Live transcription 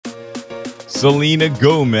Selena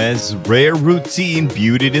Gomez Rare Routine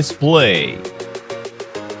Beauty Display.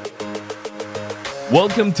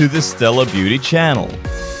 Welcome to the Stella Beauty channel,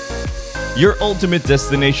 your ultimate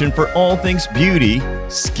destination for all things beauty,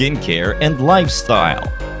 skincare, and lifestyle.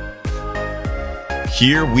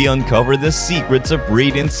 Here we uncover the secrets of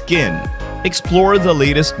radiant skin, explore the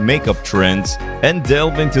latest makeup trends, and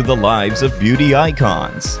delve into the lives of beauty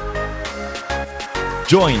icons.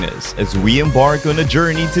 Join us as we embark on a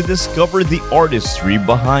journey to discover the artistry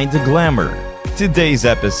behind the glamour. Today's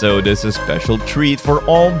episode is a special treat for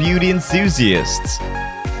all beauty enthusiasts.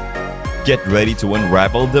 Get ready to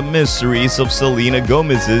unravel the mysteries of Selena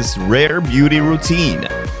Gomez's rare beauty routine.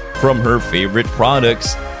 From her favorite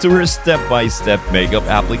products to her step-by-step makeup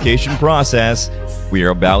application process, we are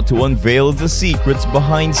about to unveil the secrets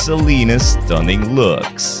behind Selena's stunning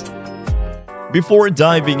looks. Before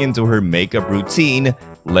diving into her makeup routine,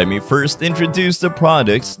 let me first introduce the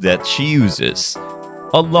products that she uses,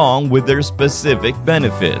 along with their specific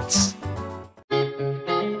benefits.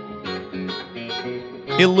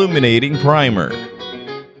 Illuminating Primer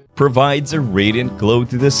provides a radiant glow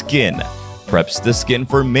to the skin, preps the skin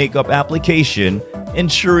for makeup application,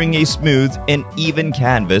 ensuring a smooth and even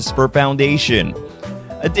canvas for foundation.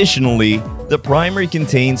 Additionally, the primer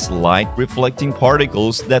contains light-reflecting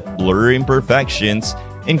particles that blur imperfections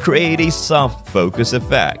and create a soft focus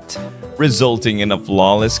effect, resulting in a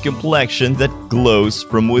flawless complexion that glows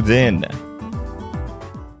from within.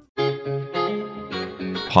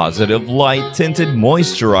 Positive Light Tinted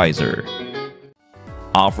Moisturizer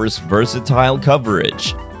offers versatile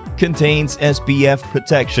coverage, contains SPF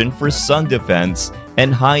protection for sun defense,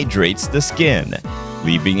 and hydrates the skin,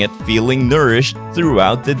 leaving it feeling nourished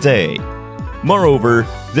throughout the day. Moreover,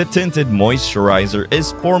 the tinted moisturizer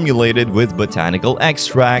is formulated with botanical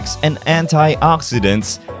extracts and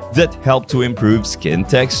antioxidants that help to improve skin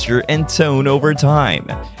texture and tone over time,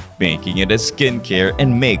 making it a skincare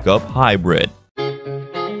and makeup hybrid.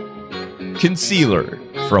 Concealer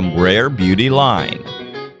from Rare Beauty line.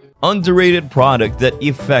 Underrated product that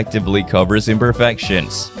effectively covers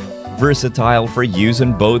imperfections, versatile for use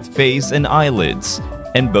on both face and eyelids,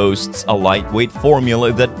 and boasts a lightweight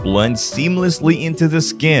formula that blends seamlessly into the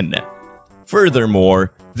skin.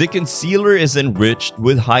 Furthermore, the concealer is enriched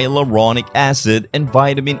with hyaluronic acid and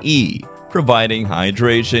vitamin E, providing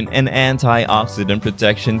hydration and antioxidant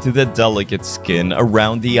protection to the delicate skin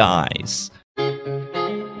around the eyes.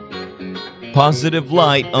 Positive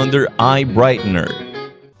Light Under Eye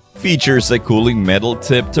Brightener features a cooling metal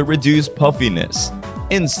tip to reduce puffiness,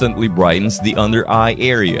 instantly brightens the under eye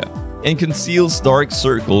area, and conceals dark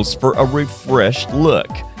circles for a refreshed look.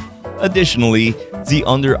 Additionally, the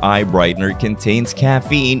under eye brightener contains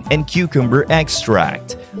caffeine and cucumber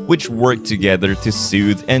extract, which work together to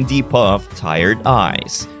soothe and depuff tired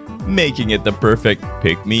eyes, making it the perfect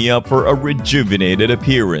pick-me-up for a rejuvenated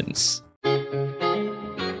appearance.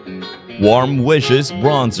 Warm Wishes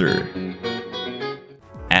Bronzer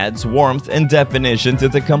adds warmth and definition to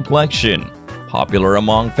the complexion, popular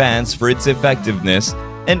among fans for its effectiveness,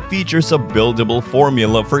 and features a buildable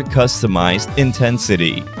formula for customized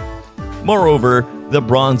intensity. Moreover, the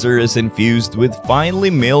bronzer is infused with finely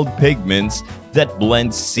milled pigments that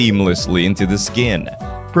blend seamlessly into the skin,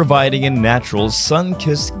 providing a natural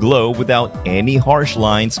sun-kissed glow without any harsh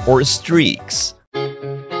lines or streaks.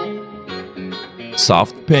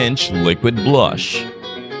 Soft Pinch Liquid Blush,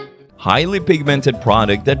 highly pigmented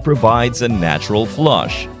product that provides a natural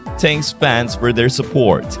flush, thanks fans for their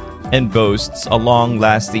support, and boasts a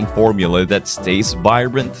long-lasting formula that stays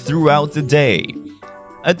vibrant throughout the day.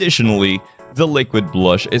 Additionally, the liquid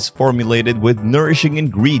blush is formulated with nourishing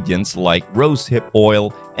ingredients like rosehip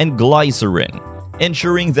oil and glycerin,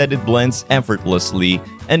 ensuring that it blends effortlessly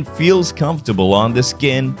and feels comfortable on the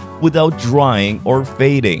skin without drying or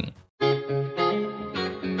fading.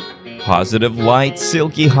 Positive Light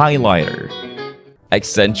Silky Highlighter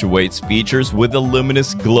accentuates features with a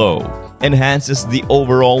luminous glow, enhances the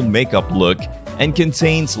overall makeup look, and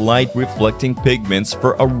contains light-reflecting pigments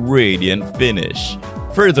for a radiant finish.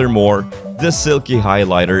 Furthermore, the silky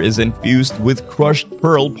highlighter is infused with crushed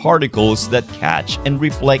pearl particles that catch and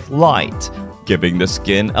reflect light, giving the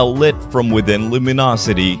skin a lit-from-within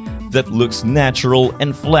luminosity that looks natural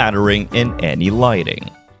and flattering in any lighting.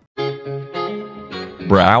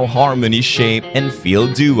 Brow Harmony Shape and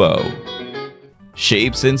Feel Duo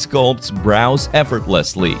shapes and sculpts brows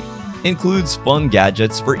effortlessly, includes fun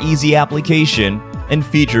gadgets for easy application, and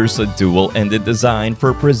features a dual-ended design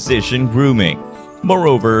for precision grooming.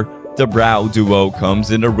 Moreover, the Brow Duo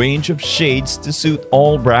comes in a range of shades to suit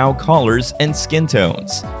all brow colors and skin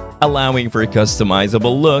tones, allowing for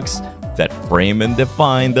customizable looks that frame and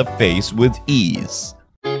define the face with ease.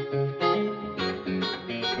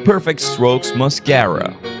 Perfect Strokes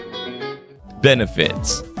Mascara.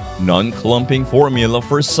 Benefits: non-clumping formula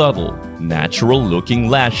for subtle, natural-looking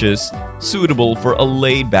lashes, suitable for a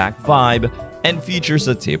laid-back vibe, and features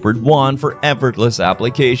a tapered wand for effortless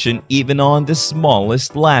application even on the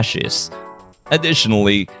smallest lashes.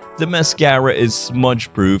 Additionally, the mascara is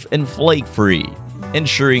smudge-proof and flake-free,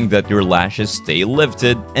 ensuring that your lashes stay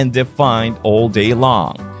lifted and defined all day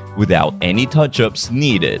long, without any touch-ups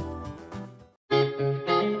needed.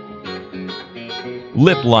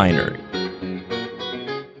 Lip Liner.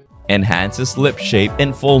 Enhances lip shape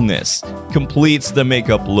and fullness, completes the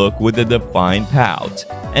makeup look with a defined pout,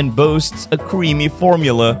 and boasts a creamy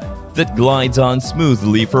formula that glides on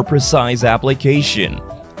smoothly for precise application.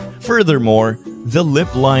 Furthermore, the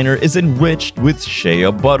lip liner is enriched with shea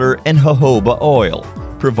butter and jojoba oil,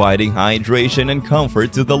 providing hydration and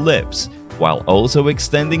comfort to the lips, while also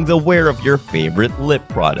extending the wear of your favorite lip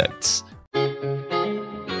products.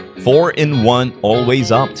 4-in-1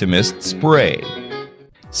 Always Optimist Spray.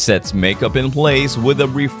 Sets makeup in place with a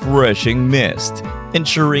refreshing mist,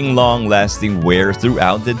 ensuring long-lasting wear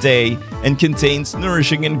throughout the day, and contains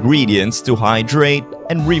nourishing ingredients to hydrate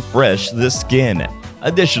and refresh the skin.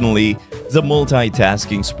 Additionally, the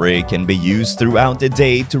multitasking spray can be used throughout the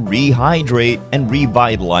day to rehydrate and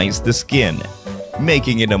revitalize the skin,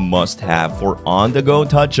 making it a must-have for on-the-go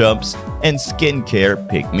touch-ups and skincare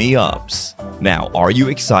pick-me-ups. Now, are you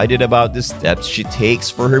excited about the steps she takes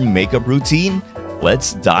for her makeup routine?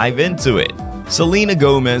 Let's dive into it. Selena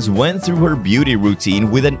Gomez went through her beauty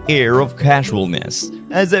routine with an air of casualness,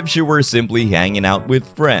 as if she were simply hanging out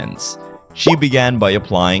with friends. She began by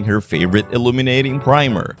applying her favorite illuminating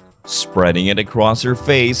primer, spreading it across her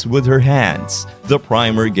face with her hands. The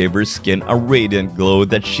primer gave her skin a radiant glow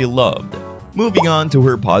that she loved. Moving on to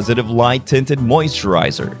her Positive Light Tinted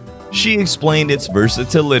Moisturizer. She explained its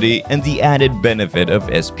versatility and the added benefit of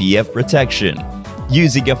SPF protection.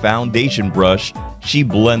 Using a foundation brush, she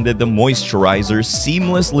blended the moisturizer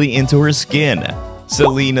seamlessly into her skin.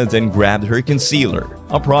 Selena then grabbed her concealer,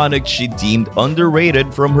 a product she deemed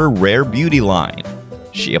underrated from her Rare Beauty line.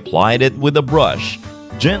 She applied it with a brush,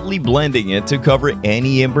 gently blending it to cover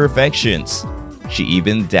any imperfections. She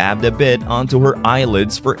even dabbed a bit onto her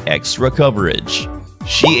eyelids for extra coverage.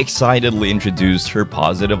 She excitedly introduced her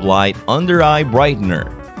Positive Light Under Eye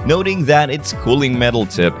Brightener, noting that its cooling metal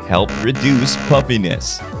tip helped reduce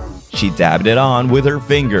puffiness. She dabbed it on with her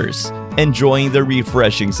fingers, enjoying the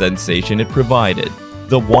refreshing sensation it provided.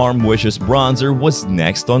 The Warm Wishes bronzer was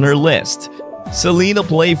next on her list. Selena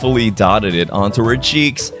playfully dotted it onto her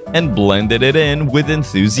cheeks and blended it in with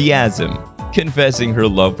enthusiasm, confessing her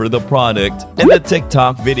love for the product and the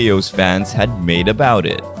TikTok videos fans had made about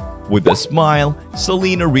it. With a smile,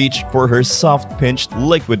 Selena reached for her soft-pinched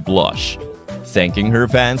liquid blush, thanking her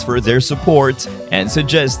fans for their support and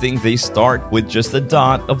suggesting they start with just a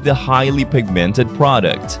dot of the highly pigmented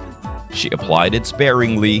product. She applied it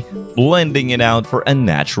sparingly, blending it out for a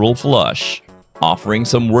natural flush. Offering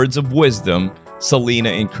some words of wisdom, Selena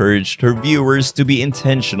encouraged her viewers to be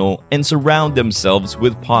intentional and surround themselves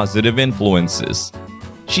with positive influences.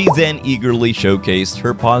 She then eagerly showcased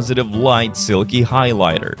her Positive Light Silky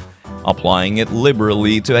Highlighter, applying it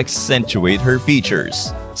liberally to accentuate her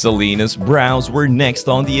features. Selena's brows were next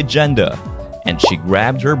on the agenda, and she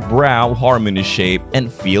grabbed her Brow Harmony Shape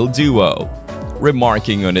and Feel Duo,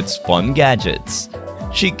 remarking on its fun gadgets.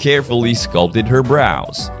 She carefully sculpted her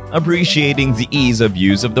brows, appreciating the ease of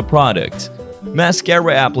use of the product.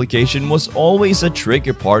 Mascara application was always a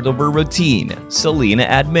tricky part of her routine, Selena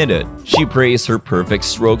admitted. She praised her Perfect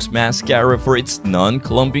Strokes mascara for its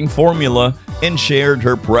non-clumping formula and shared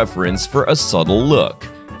her preference for a subtle look,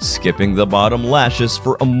 skipping the bottom lashes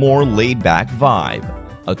for a more laid-back vibe.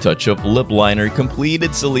 A touch of lip liner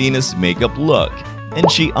completed Selena's makeup look, and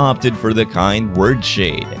she opted for the kind word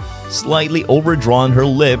shade, slightly overdrawn her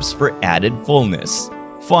lips for added fullness.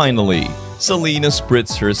 Finally, Selena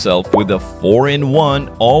spritzed herself with a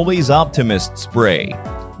 4-in-1 Always Optimist spray,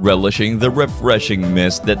 relishing the refreshing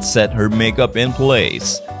mist that set her makeup in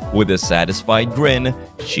place. With a satisfied grin,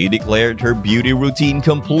 she declared her beauty routine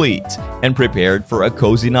complete and prepared for a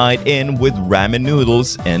cozy night in with ramen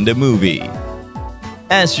noodles and a movie.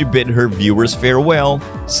 As she bid her viewers farewell,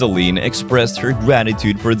 Selena expressed her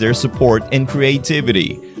gratitude for their support and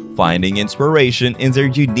creativity, finding inspiration in their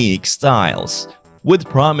unique styles. With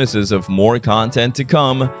promises of more content to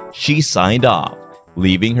come, she signed off,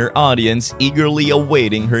 leaving her audience eagerly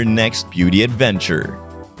awaiting her next beauty adventure.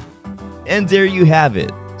 And there you have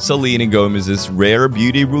it, Selena Gomez's rare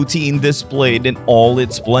beauty routine displayed in all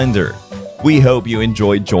its splendor. We hope you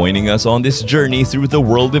enjoyed joining us on this journey through the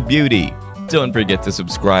world of beauty. Don't forget to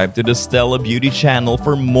subscribe to the Stella Beauty channel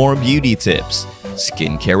for more beauty tips,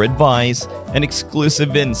 skincare advice, and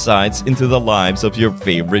exclusive insights into the lives of your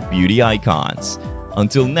favorite beauty icons.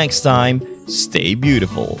 Until next time, stay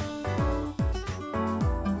beautiful.